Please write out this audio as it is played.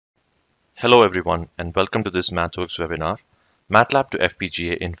Hello everyone and welcome to this MathWorks webinar, MATLAB to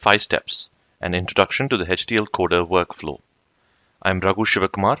FPGA in 5 steps, an introduction to the HDL Coder workflow. I'm Raghu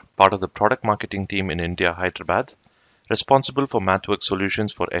Shivakumar, part of the product marketing team in India, Hyderabad, responsible for MathWorks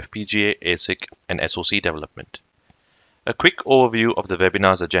solutions for FPGA, ASIC and SoC development. A quick overview of the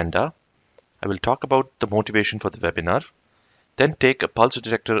webinar's agenda. I will talk about the motivation for the webinar, then take a pulse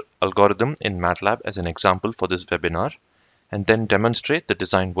detector algorithm in MATLAB as an example for this webinar, and then demonstrate the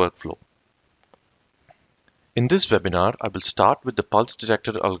design workflow. In this webinar, I will start with the pulse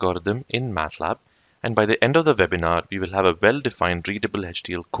detector algorithm in MATLAB, and by the end of the webinar, we will have a well-defined readable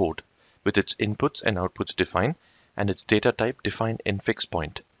HDL code with its inputs and outputs defined and its data type defined in fixed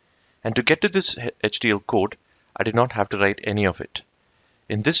point. And to get to this HDL code, I did not have to write any of it.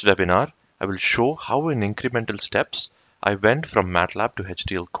 In this webinar, I will show how in incremental steps I went from MATLAB to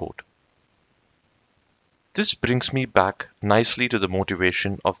HDL code. This brings me back nicely to the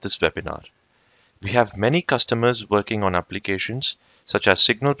motivation of this webinar. We have many customers working on applications such as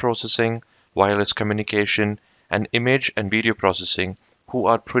signal processing, wireless communication, and image and video processing who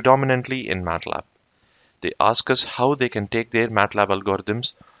are predominantly in MATLAB. They ask us how they can take their MATLAB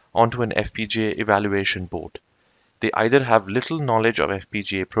algorithms onto an FPGA evaluation board. They either have little knowledge of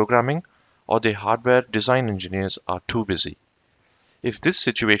FPGA programming or their hardware design engineers are too busy. If this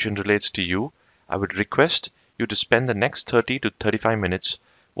situation relates to you, I would request you to spend the next 30 to 35 minutes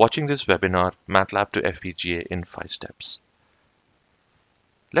watching this webinar, MATLAB to FPGA in 5 steps.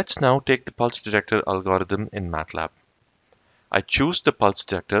 Let's now take the pulse detector algorithm in MATLAB. I choose the pulse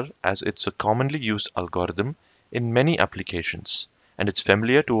detector as it's a commonly used algorithm in many applications, and it's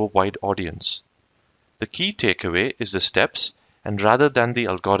familiar to a wide audience. The key takeaway is the steps and rather than the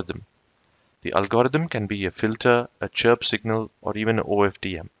algorithm. The algorithm can be a filter, a chirp signal, or even an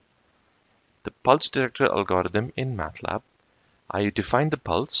OFDM. The pulse detector algorithm in MATLAB, I define the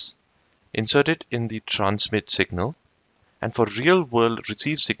pulse, insert it in the transmit signal, and for real-world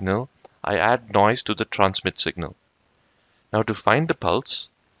receive signal, I add noise to the transmit signal. Now to find the pulse,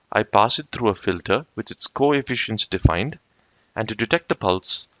 I pass it through a filter with its coefficients defined, and to detect the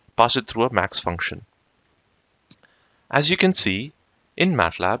pulse, pass it through a max function. As you can see, in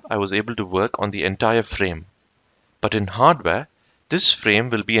MATLAB, I was able to work on the entire frame. But in hardware, this frame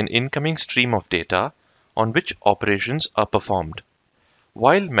will be an incoming stream of data on which operations are performed,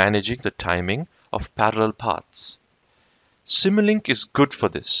 while managing the timing of parallel paths. Simulink is good for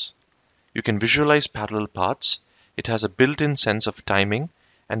this. You can visualize parallel paths, it has a built-in sense of timing,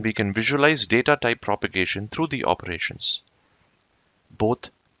 and we can visualize data type propagation through the operations. Both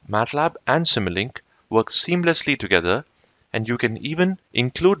MATLAB and Simulink work seamlessly together, and you can even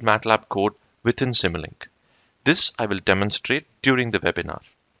include MATLAB code within Simulink. This I will demonstrate during the webinar.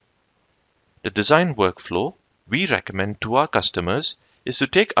 The design workflow we recommend to our customers is to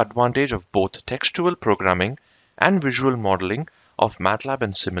take advantage of both textual programming and visual modeling of MATLAB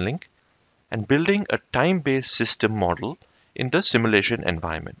and Simulink and building a time-based system model in the simulation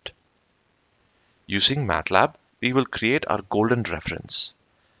environment. Using MATLAB, we will create our golden reference.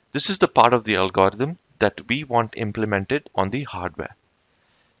 This is the part of the algorithm that we want implemented on the hardware.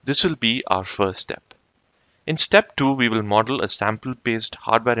 This will be our first step. In step 2, we will model a sample-based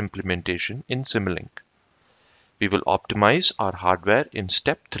hardware implementation in Simulink. We will optimize our hardware in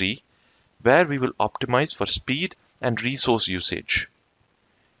step 3, where we will optimize for speed and resource usage.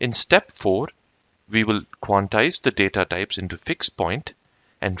 In step 4, we will quantize the data types into fixed point,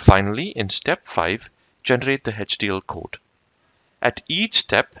 and finally, in step 5, generate the HDL code. At each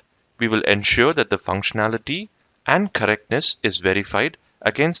step, we will ensure that the functionality and correctness is verified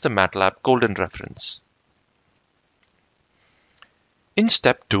against the MATLAB golden reference. In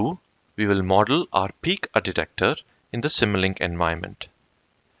step 2, we will model our peak detector in the Simulink environment.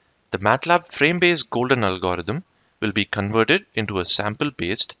 The MATLAB frame-based golden algorithm will be converted into a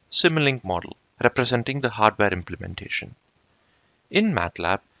sample-based Simulink model representing the hardware implementation. In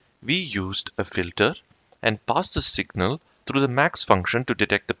MATLAB, we used a filter and passed the signal through the max function to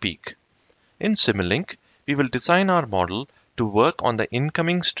detect the peak. In Simulink, we will design our model to work on the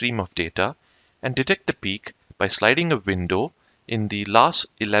incoming stream of data and detect the peak by sliding a window in the last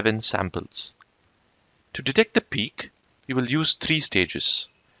 11 samples. To detect the peak, we will use 3 stages.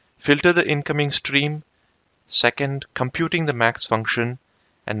 Filter the incoming stream, second, computing the max function,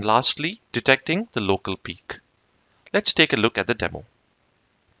 and lastly, detecting the local peak. Let's take a look at the demo.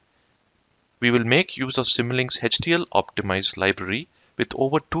 We will make use of Simulink's HDL optimized library with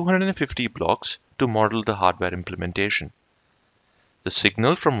over 250 blocks to model the hardware implementation. The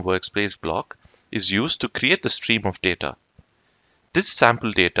signal from workspace block is used to create the stream of data. This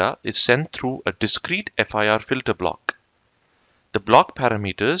sample data is sent through a discrete FIR filter block. The block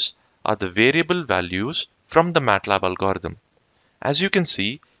parameters are the variable values from the MATLAB algorithm. As you can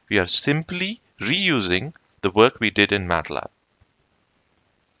see, we are simply reusing the work we did in MATLAB.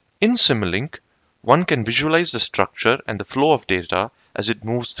 In Simulink, one can visualize the structure and the flow of data as it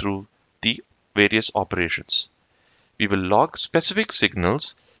moves through the various operations. We will log specific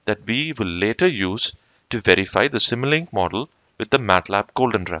signals that we will later use to verify the Simulink model with the MATLAB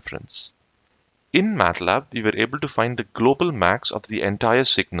golden reference. In MATLAB, we were able to find the global max of the entire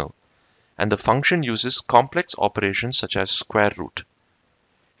signal, and the function uses complex operations such as square root.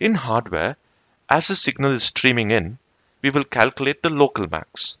 In hardware, as the signal is streaming in, we will calculate the local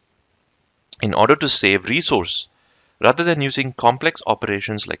max. In order to save resource, rather than using complex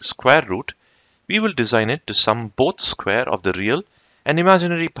operations like square root, we will design it to sum both square of the real and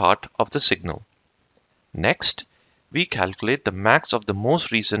imaginary part of the signal. Next, we calculate the max of the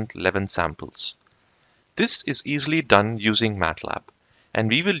most recent 11 samples. This is easily done using MATLAB, and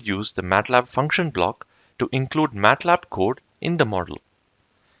we will use the MATLAB function block to include MATLAB code in the model.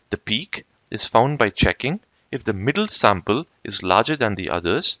 The peak is found by checking if the middle sample is larger than the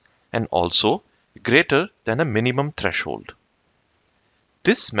others and also greater than a minimum threshold.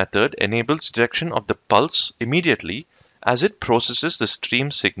 This method enables detection of the pulse immediately as it processes the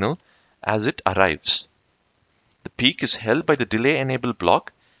stream signal as it arrives. The peak is held by the delay enable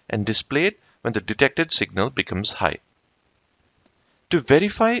block and displayed when the detected signal becomes high. To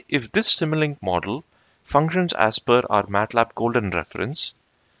verify if this Simulink model functions as per our MATLAB golden reference,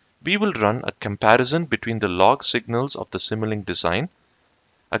 we will run a comparison between the log signals of the Simulink design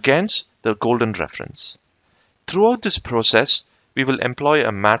against the golden reference. Throughout this process, we will employ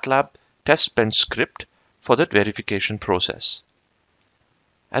a MATLAB test bench script for that verification process.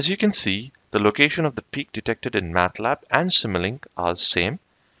 As you can see, the location of the peak detected in MATLAB and Simulink are the same,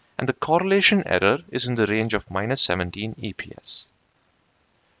 and the correlation error is in the range of -17 EPS.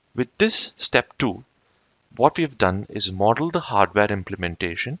 With this step 2, what we have done is model the hardware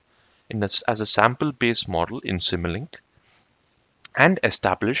implementation as a sample-based model in Simulink and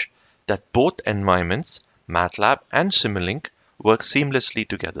establish that both environments, MATLAB and Simulink, work seamlessly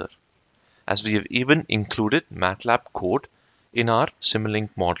together, as we have even included MATLAB code in our Simulink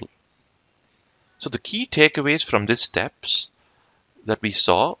model. So the key takeaways from these steps that we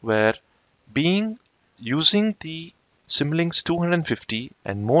saw were using the Simulink's 250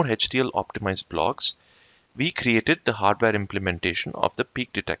 and more HDL optimized blocks, we created the hardware implementation of the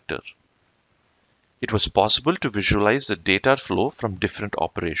peak detector. It was possible to visualize the data flow from different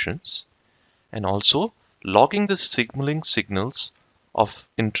operations and also logging the Simulink signals of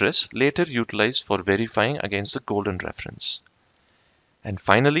interest later utilized for verifying against the golden reference. And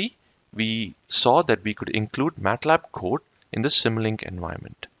finally, we saw that we could include MATLAB code in the Simulink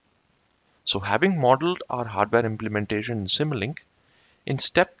environment. So having modeled our hardware implementation in Simulink, in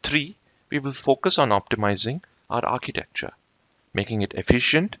step 3, we will focus on optimizing our architecture, making it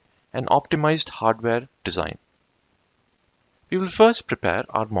efficient and optimized hardware design. We will first prepare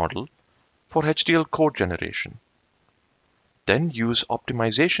our model for HDL code generation, then use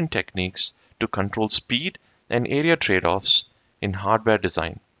optimization techniques to control speed and area trade-offs in hardware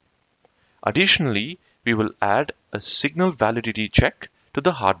design. Additionally, we will add a signal validity check to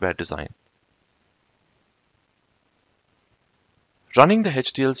the hardware design. Running the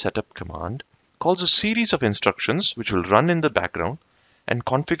HDL setup command calls a series of instructions which will run in the background and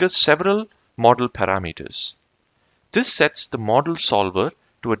configure several model parameters. This sets the model solver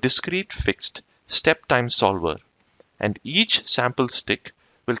to a discrete fixed step time solver, and each sample stick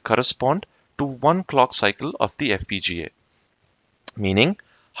will correspond to one clock cycle of the FPGA, meaning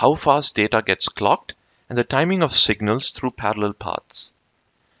how fast data gets clocked and the timing of signals through parallel paths.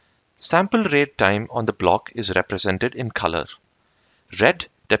 Sample rate time on the block is represented in color. Red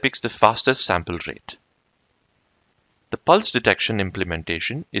depicts the fastest sample rate. The pulse detection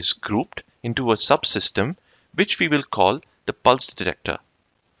implementation is grouped into a subsystem which we will call the pulse detector.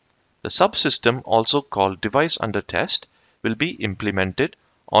 The subsystem, also called device under test, will be implemented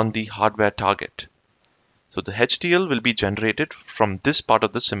on the hardware target. So the HDL will be generated from this part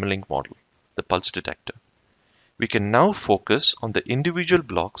of the Simulink model, the pulse detector. We can now focus on the individual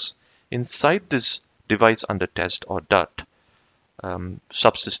blocks inside this device under test or DUT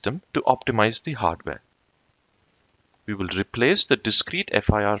subsystem to optimize the hardware. We will replace the discrete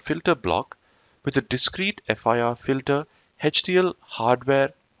FIR filter block with a discrete FIR filter HDL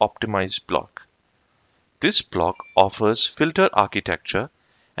hardware optimized block. This block offers filter architecture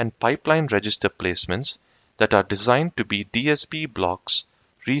and pipeline register placements that are designed to be DSP blocks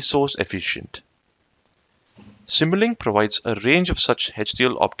resource efficient. Simulink provides a range of such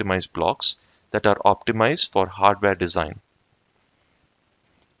HDL optimized blocks that are optimized for hardware design.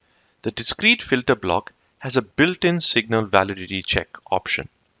 The discrete filter block has a built-in signal validity check option.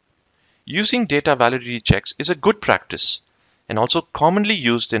 Using data validity checks is a good practice and also commonly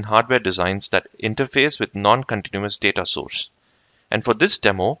used in hardware designs that interface with non-continuous data source. And for this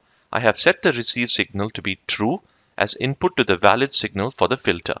demo, I have set the receive signal to be true as input to the valid signal for the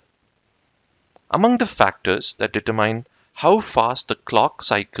filter. Among the factors that determine how fast the clock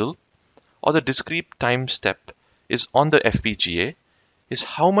cycle or the discrete time step is on the FPGA is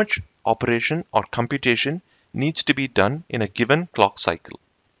how much operation or computation needs to be done in a given clock cycle.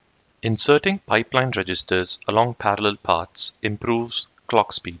 Inserting pipeline registers along parallel paths improves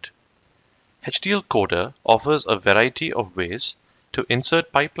clock speed. HDL Coder offers a variety of ways to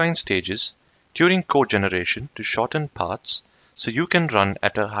insert pipeline stages during code generation to shorten paths so you can run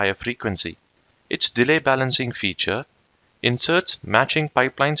at a higher frequency. Its delay balancing feature inserts matching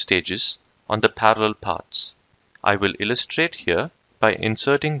pipeline stages on the parallel paths. I will illustrate here by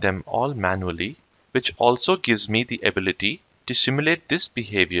inserting them all manually, which also gives me the ability to simulate this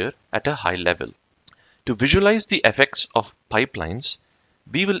behavior at a high level. To visualize the effects of pipelines,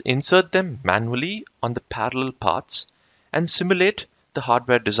 we will insert them manually on the parallel paths and simulate the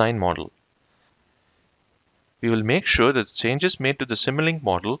hardware design model. We will make sure that changes made to the Simulink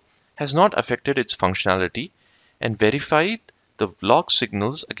model has not affected its functionality and verified the log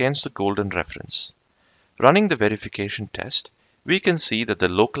signals against the golden reference. Running the verification test, we can see that the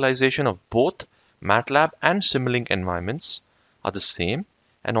localization of both MATLAB and Simulink environments are the same,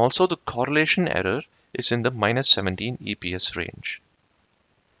 and also the correlation error is in the -17 EPS range.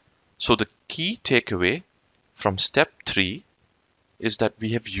 So the key takeaway from step 3 is that we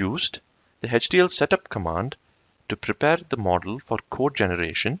have used the HDL setup command to prepare the model for code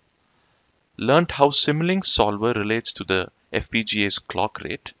generation, learned how Simulink solver relates to the FPGA's clock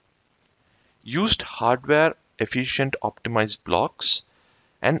rate, used hardware efficient optimized blocks,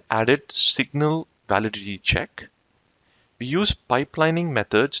 and added signal validity check. We use pipelining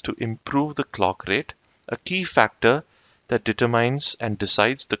methods to improve the clock rate, a key factor that determines and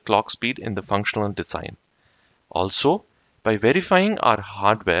decides the clock speed in the functional design. Also, by verifying our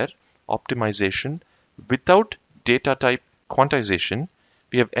hardware optimization without data type quantization,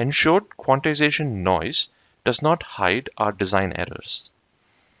 we have ensured quantization noise does not hide our design errors.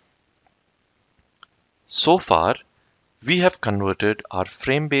 So far, we have converted our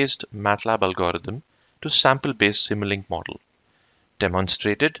frame-based MATLAB algorithm to sample-based Simulink model,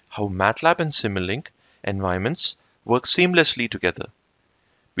 demonstrated how MATLAB and Simulink environments work seamlessly together.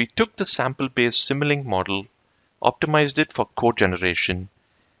 We took the sample-based Simulink model, optimized it for code generation,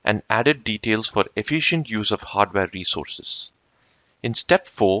 and added details for efficient use of hardware resources. In step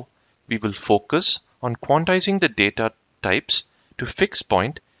 4, we will focus on quantizing the data types to fixed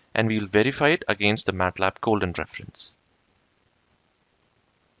point, and we will verify it against the MATLAB golden reference.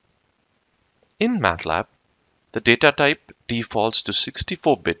 In MATLAB, the data type defaults to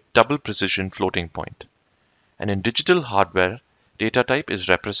 64-bit double precision floating point, and in digital hardware, data type is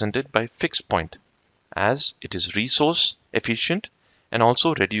represented by fixed point, as it is resource efficient and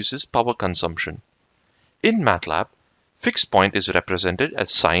also reduces power consumption. In MATLAB, fixed point is represented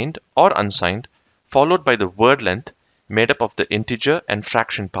as signed or unsigned, followed by the word length made up of the integer and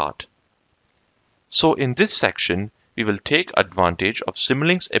fraction part. So in this section, we will take advantage of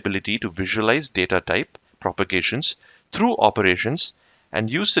Simulink's ability to visualize data type propagations through operations and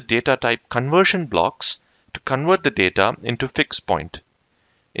use the data type conversion blocks to convert the data into fixed point.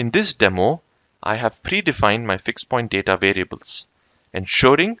 In this demo, I have predefined my fixed point data variables,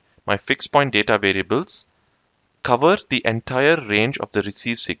 ensuring my fixed point data variables cover the entire range of the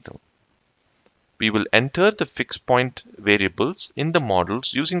receive signal. We will enter the fixed point variables in the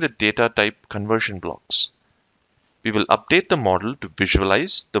models using the data type conversion blocks. We will update the model to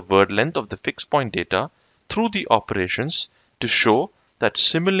visualize the word length of the fixed point data through the operations to show that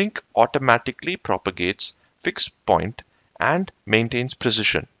Simulink automatically propagates fixed point and maintains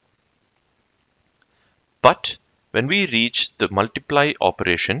precision. But when we reach the multiply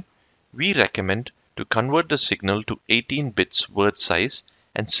operation, we recommend to convert the signal to 18 bits word size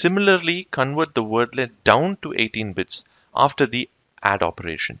and similarly convert the word length down to 18 bits after the add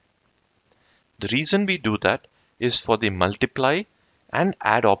operation. The reason we do that is for the multiply and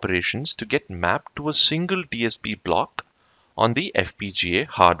add operations to get mapped to a single DSP block on the FPGA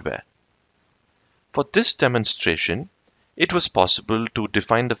hardware. For this demonstration, it was possible to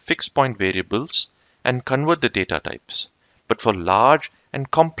define the fixed point variables and convert the data types. But for large and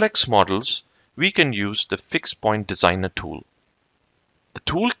complex models, we can use the fixed point designer tool. The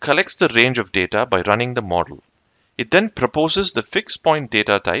tool collects the range of data by running the model. It then proposes the fixed point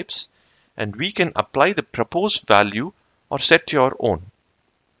data types, and we can apply the proposed value or set your own.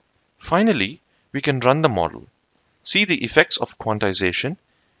 Finally, we can run the model, see the effects of quantization,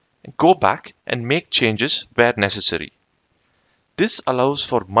 and go back and make changes where necessary. This allows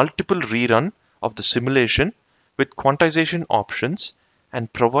for multiple rerun of the simulation with quantization options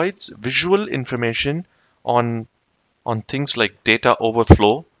and provides visual information on, on things like data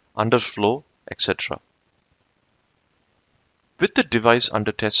overflow, underflow, etc. With the device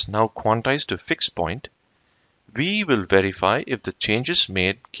under test now quantized to fixed point, we will verify if the changes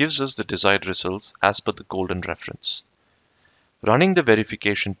made gives us the desired results as per the golden reference. Running the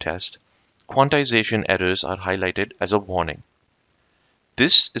verification test, quantization errors are highlighted as a warning.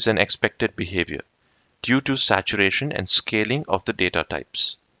 This is an expected behavior due to saturation and scaling of the data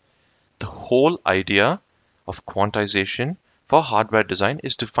types. The whole idea of quantization for hardware design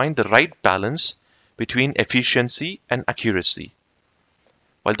is to find the right balance between efficiency and accuracy.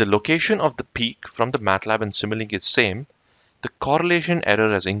 While the location of the peak from the MATLAB and Simulink is same, the correlation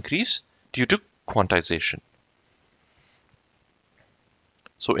error has increased due to quantization.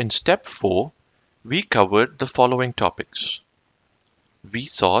 So in step 4, we covered the following topics. We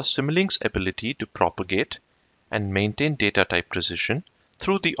saw Simulink's ability to propagate and maintain data type precision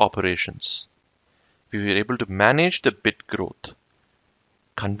through the operations. We were able to manage the bit growth,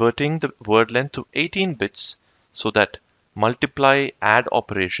 converting the word length to 18 bits so that multiply add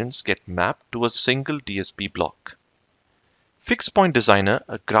operations get mapped to a single DSP block. Fixed Point Designer,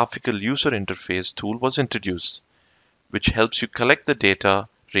 a graphical user interface tool, was introduced, which helps you collect the data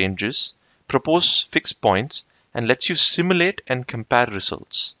ranges, propose fixed points, and lets you simulate and compare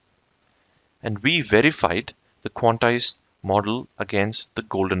results. And we verified the quantized model against the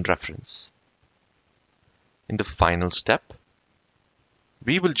golden reference. In the final step,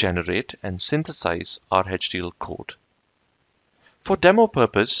 we will generate and synthesize our HDL code. For demo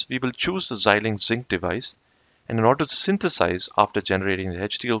purpose, we will choose the Xilinx Zinc device, and in order to synthesize after generating the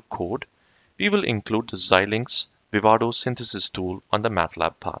HDL code, we will include the Xilinx Vivado synthesis tool on the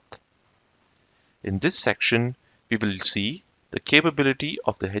MATLAB path. In this section, we will see the capability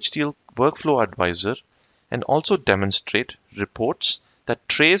of the HDL Workflow Advisor and also demonstrate reports that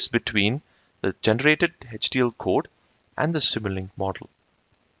trace between the generated HDL code and the Simulink model.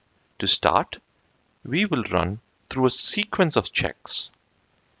 To start, we will run through a sequence of checks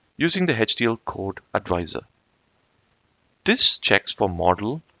using the HDL Code Advisor. This checks for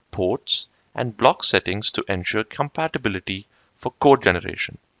model, ports, and block settings to ensure compatibility for code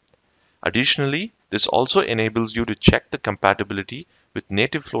generation. Additionally, this also enables you to check the compatibility with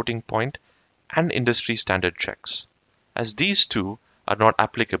native floating point and industry standard checks. As these two are not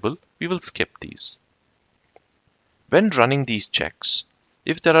applicable, we will skip these. When running these checks,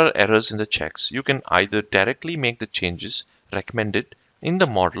 if there are errors in the checks, you can either directly make the changes recommended in the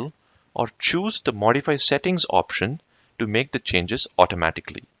model or choose the Modify Settings option to make the changes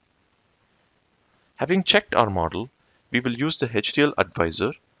automatically. Having checked our model, we will use the HDL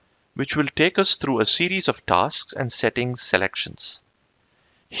Advisor, which will take us through a series of tasks and settings selections.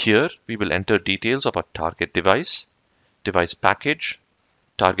 Here, we will enter details of our target device, device package,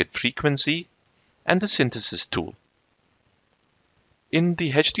 target frequency, and the synthesis tool. In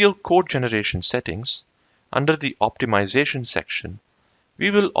the HDL code generation settings, under the optimization section, we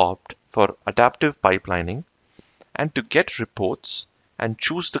will opt for adaptive pipelining, and to get reports and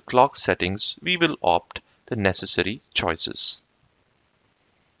choose the clock settings, we will opt the necessary choices.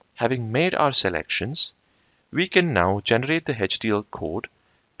 Having made our selections, we can now generate the HDL code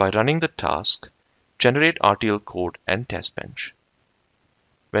by running the task Generate RTL Code and Test Bench.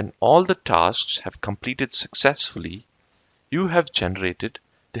 When all the tasks have completed successfully, you have generated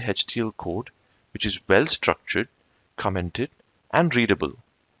the HDL code, which is well structured, commented, and readable.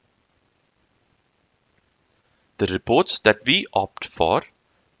 The reports that we opt for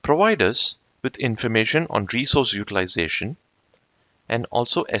provide us with information on resource utilization and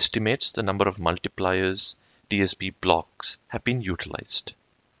also estimates the number of multipliers, DSP blocks have been utilized.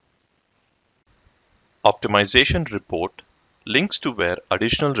 Optimization report links to where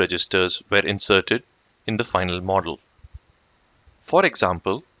additional registers were inserted in the final model. For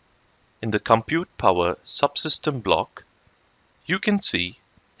example, in the compute power subsystem block, you can see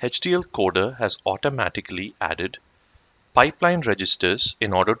HDL Coder has automatically added pipeline registers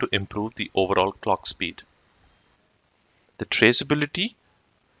in order to improve the overall clock speed. The traceability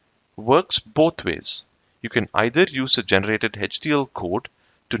works both ways. You can either use a generated HDL code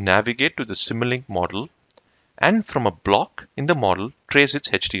to navigate to the Simulink model and from a block in the model trace its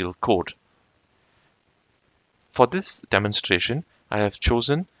HDL code. For this demonstration, I have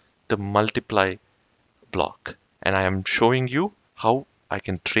chosen the multiply block and I am showing you how I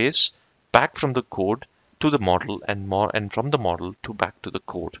can trace back from the code to the model and from the model to back to the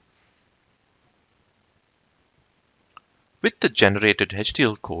code. With the generated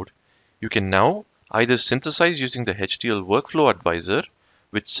HDL code, you can now either synthesize using the HDL Workflow Advisor,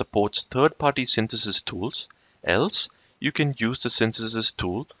 which supports third-party synthesis tools, else you can use the synthesis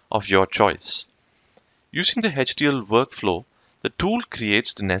tool of your choice. Using the HDL workflow, the tool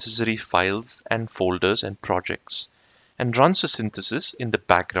creates the necessary files and folders and projects and runs the synthesis in the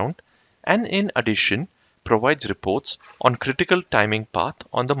background, and in addition provides reports on critical timing path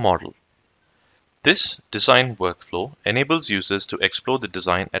on the model. This design workflow enables users to explore the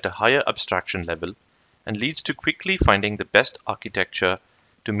design at a higher abstraction level and leads to quickly finding the best architecture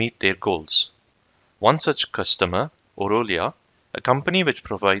to meet their goals. One such customer, Aurelia, a company which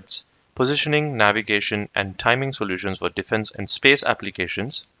provides positioning, navigation, and timing solutions for defense and space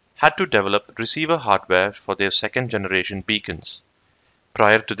applications, had to develop receiver hardware for their second-generation beacons.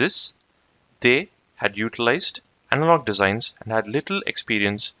 Prior to this, they had utilized analog designs and had little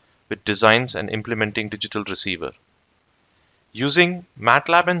experience with designs and implementing digital receiver. Using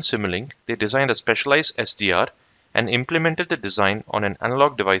MATLAB and Simulink, they designed a specialized SDR and implemented the design on an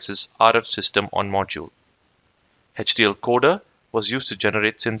analog device's RF system on module. HDL Coder was used to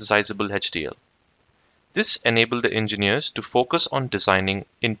generate synthesizable HDL. This enabled the engineers to focus on designing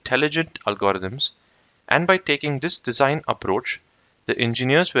intelligent algorithms, and by taking this design approach, the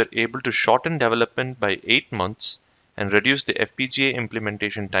engineers were able to shorten development by 8 months and reduce the FPGA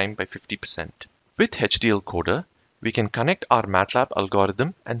implementation time by 50%. With HDL Coder, we can connect our MATLAB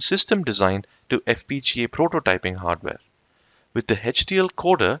algorithm and system design to FPGA prototyping hardware. With the HDL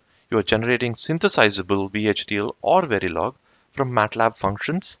Coder, you are generating synthesizable VHDL or Verilog from MATLAB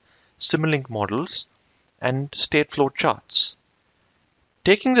functions, Simulink models, and state flow charts.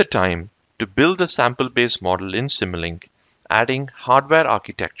 Taking the time to build the sample-based model in Simulink, adding hardware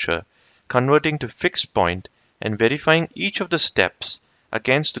architecture, converting to fixed point, and verifying each of the steps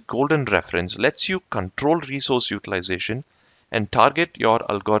against the golden reference lets you control resource utilization and target your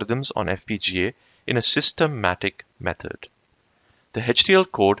algorithms on FPGA in a systematic method. The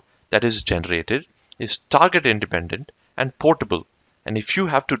HDL code that is generated is target independent and portable, and if you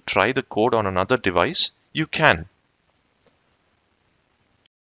have to try the code on another device, you can.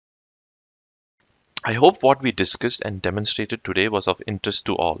 I hope what we discussed and demonstrated today was of interest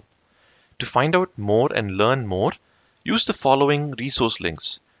to all. To find out more and learn more, use the following resource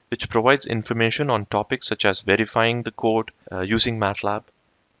links, which provides information on topics such as verifying the code using MATLAB,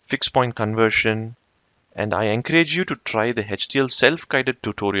 fixed point conversion, and I encourage you to try the HDL self-guided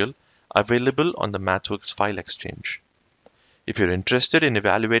tutorial available on the MathWorks file exchange. If you're interested in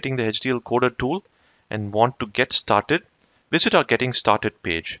evaluating the HDL Coder tool and want to get started, visit our Getting Started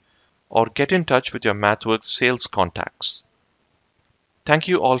page or get in touch with your MathWorks sales contacts. Thank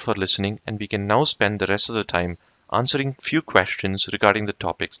you all for listening, and we can now spend the rest of the time answering few questions regarding the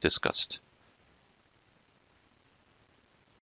topics discussed.